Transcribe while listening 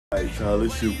Alright, y'all,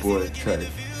 it's your boy, Trey.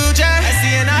 I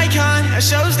see an icon, a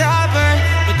showstopper,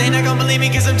 but they not gonna believe me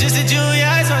cause I'm just a Julia.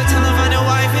 So I tell them find a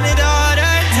wife and a daughter.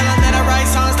 Tell them that I write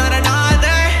songs, not another.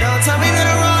 Don't tell me that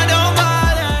I'm wrong, don't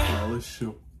bother. Y'all, it's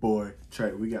your boy,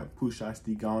 Trey. We got Pooh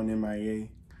Shiesty Gone MIA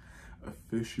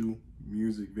official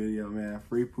music video, man.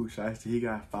 Free Pooh Shiesty. He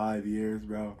got 5 years,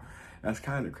 bro. That's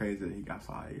kind of crazy that he got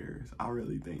 5 years. I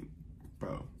really think,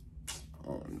 bro, I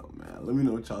don't know, man. Let me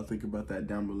know what y'all think about that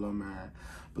down below, man.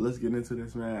 But let's get into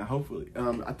this, man. Hopefully,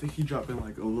 I think he dropping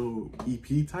like a little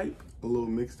EP type, a little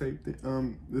mixtape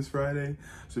this Friday.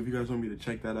 So if you guys want me to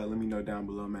check that out, let me know down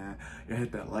below, man. And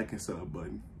hit that like and sub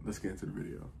button. Let's get into the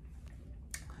video.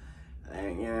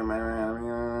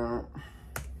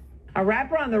 A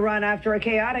rapper on the run after a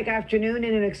chaotic afternoon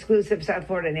in an exclusive South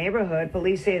Florida neighborhood.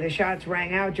 Police say the shots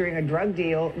rang out during a drug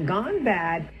deal gone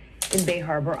bad in Bay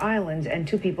Harbor Islands, and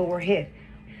 2 people were hit.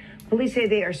 Police say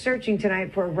they are searching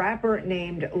tonight for a rapper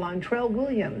named Lontrell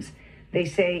Williams. They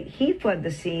say he fled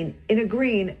the scene in a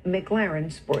green McLaren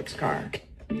sports car.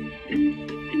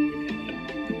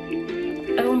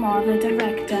 Omar, the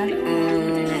director.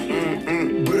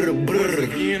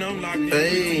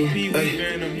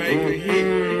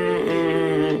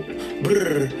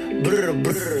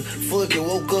 Fuck it,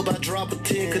 woke up, I drop a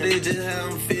 10, cause that's just how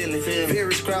I'm feeling.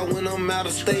 Very scrap when I'm out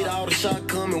of state, all the shot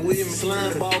coming with me.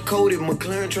 Slime ball coated,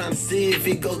 McLaren trying to see if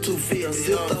he go too fit.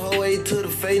 Sip the whole way to the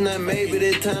face, now maybe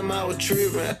that time I was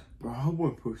tripping. Bro, I hope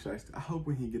when Pooh Shiesty, I hope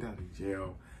when he get out of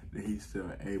jail that he's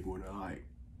still able to like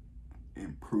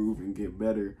improve and get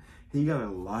better. He got a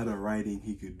lot of writing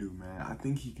he could do, man. I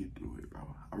think he could do it,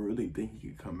 bro. I really think he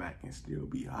could come back and still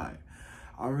be hot.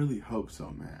 I really hope so,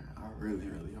 man. I really,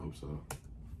 really hope so.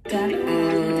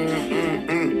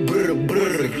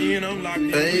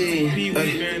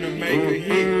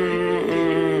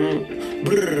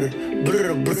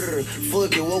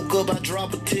 Fuck it, woke up, I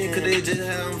drop a 10, cause that's just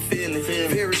how I'm feeling.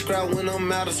 Very scrap when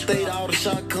I'm out of state, all the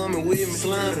shot coming with me.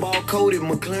 Slime ball coated,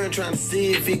 McLaren trying to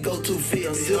see if he go too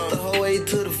fit. Sip the whole way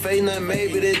to the face, now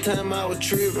maybe that time I was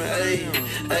tripping.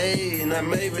 Hey, now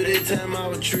maybe that time I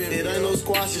was tripping. It ain't no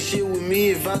squashing shit with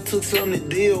me if I took something to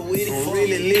deal with it. For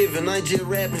really living, I just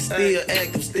rapping, still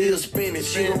active, still spinning.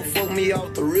 She gon' fuck me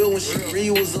off the real when she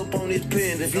real was up on this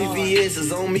pendant. VVS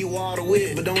is on me, water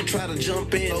wet, but don't try to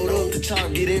jump in. Load up the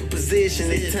chop, get in position.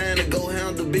 It's time to go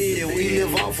handle business. We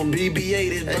live off from BBA,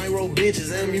 this bankroll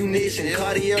bitches, ammunition.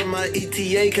 Cartier, my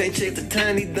ETA, can't check the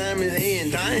tiny diamond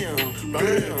hand.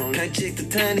 Damn, can't check the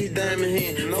tiny diamond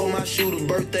hand. For my shooter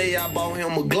birthday, I bought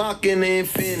him a Glock in the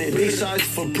Infinity. Big shots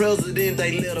for president,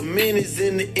 they let a menace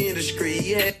in the industry,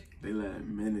 yeah. They let a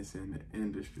menace in the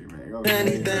industry, man.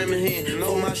 Tiny diamond hand.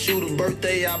 For my shooter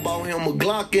birthday, I bought him a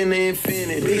Glock in the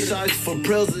Infinity. Big shots for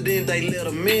president, they let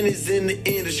a menace in the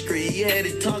industry. He had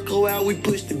his taco out, we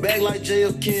pushed it back like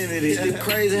JF Kennedy. It's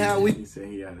crazy how we... He said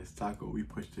he had his taco, we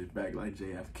pushed it back like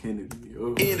JF Kennedy.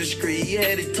 Ooh. Industry, he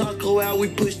had his taco out, we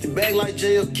pushed it back like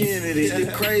JF Kennedy.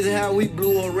 It's crazy how we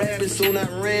blew a rap and soon I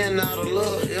ran out of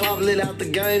luck. Pop lit out the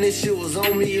game, that shit was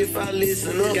on me if I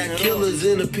listen up. Got killers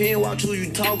in the pen, watch who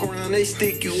you talk around, they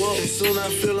stick you up. As soon I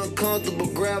feel uncomfortable,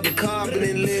 grab the carpet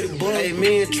and let it bust. Hey,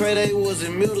 me and Trey, they was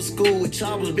in middle school with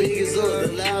choppers big as us.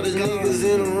 The loudest niggas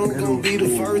in the room gon' be the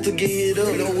first to get hit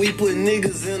up. You know, we put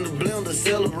niggas in the blender,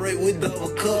 celebrate with double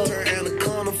cup. Turn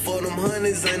anaconda for them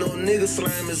honeys, ain't no nigga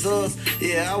slime as us.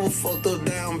 Yeah, I was fucked up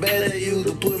down bad, they used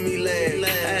to put me last.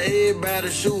 Everybody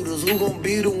shooters, who gon'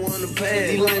 be the one to pass?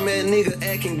 These lame ass nigga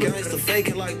acting gangster,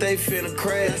 faking like they finna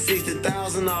crash.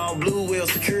 60,000 all blue, well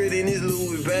security in his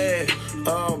Louis bag.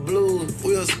 All blue,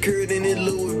 well security in his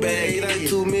Louis bag. It ain't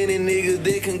too many niggas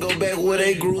that can go back where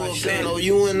they grew up at. Oh,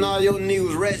 you and all your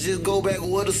niggas rats, just go back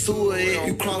where the sewer at.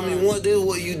 You cross me once, that's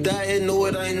where you die. No,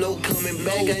 it ain't no coming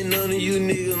back. Ain't none of you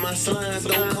niggas my slime.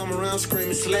 Don't come around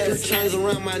screaming slap. Chains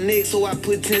around my neck, so I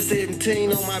put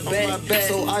 1017 on my back.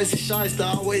 So icy shiesty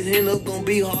always end up gonna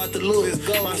be hard to look.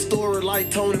 My story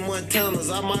like Tony Montana's,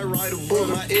 I might write a book.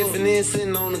 My F and N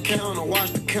sitting on the counter,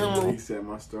 watch the camera. He said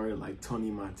my story like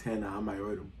Tony Montana, I might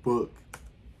write a book.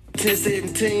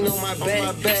 1017 on my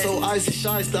back. So icy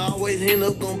shiesty always end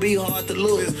up gonna be hard to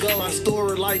look. My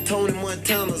story like Tony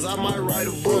Montana's, I might write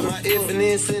a book. My F and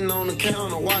N sitting on the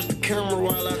counter, watch the camera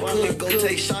while I cook. Go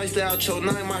take shiesty out your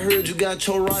name, I heard you got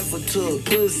your rifle took.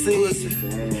 Pussy.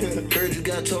 Heard you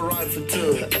got your rifle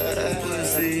took.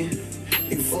 Pussy.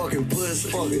 You fucking pussy.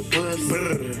 Fucking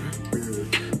pussy.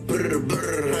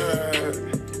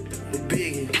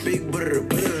 Big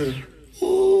brr.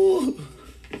 Ooh.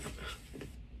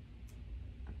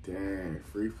 Damn,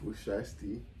 free Pooh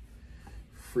Shiesty.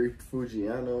 Free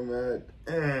Fujiano, man.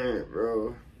 Damn,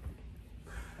 bro.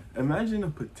 Imagine the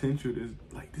potential.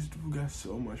 This dude got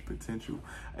so much potential.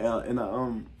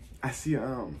 I see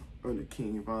on the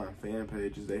King Von fan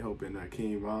pages, they hoping that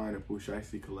King Von and Pooh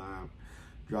Shiesty collab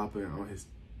dropping on his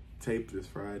tape this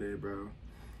Friday, bro.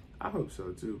 I hope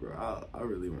so too, bro. I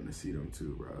really want to see them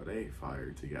too, bro. They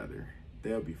fired together.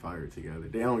 They'll be fired together.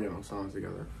 They don't get no songs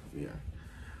together. Yeah,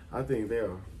 I think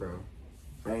they'll, bro.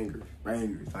 Bangers.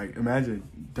 Like, imagine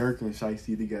Dirk and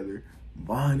Shiesty together,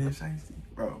 Von and Shiesty,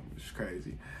 bro. It's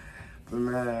crazy. But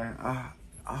man,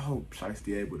 I hope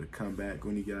Shiesty able to come back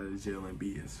when he got out of jail and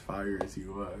be as fire as he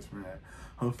was, man.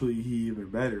 Hopefully he even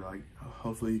better. Like,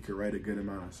 hopefully he could write a good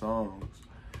amount of songs.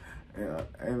 And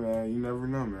hey man, you never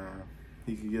know, man.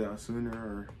 He could get out sooner,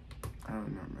 or I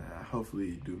don't know, man.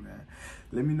 Hopefully he do, man.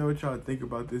 Let me know what y'all think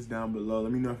about this down below.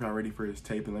 Let me know if y'all ready for his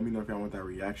tape, and let me know if y'all want that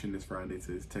reaction this Friday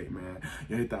to his tape, man.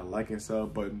 You hit that like and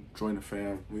sub button, join the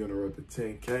fam. We on the road to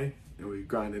 10K, and we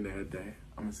grinding that day.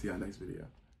 I'm gonna see y'all next video.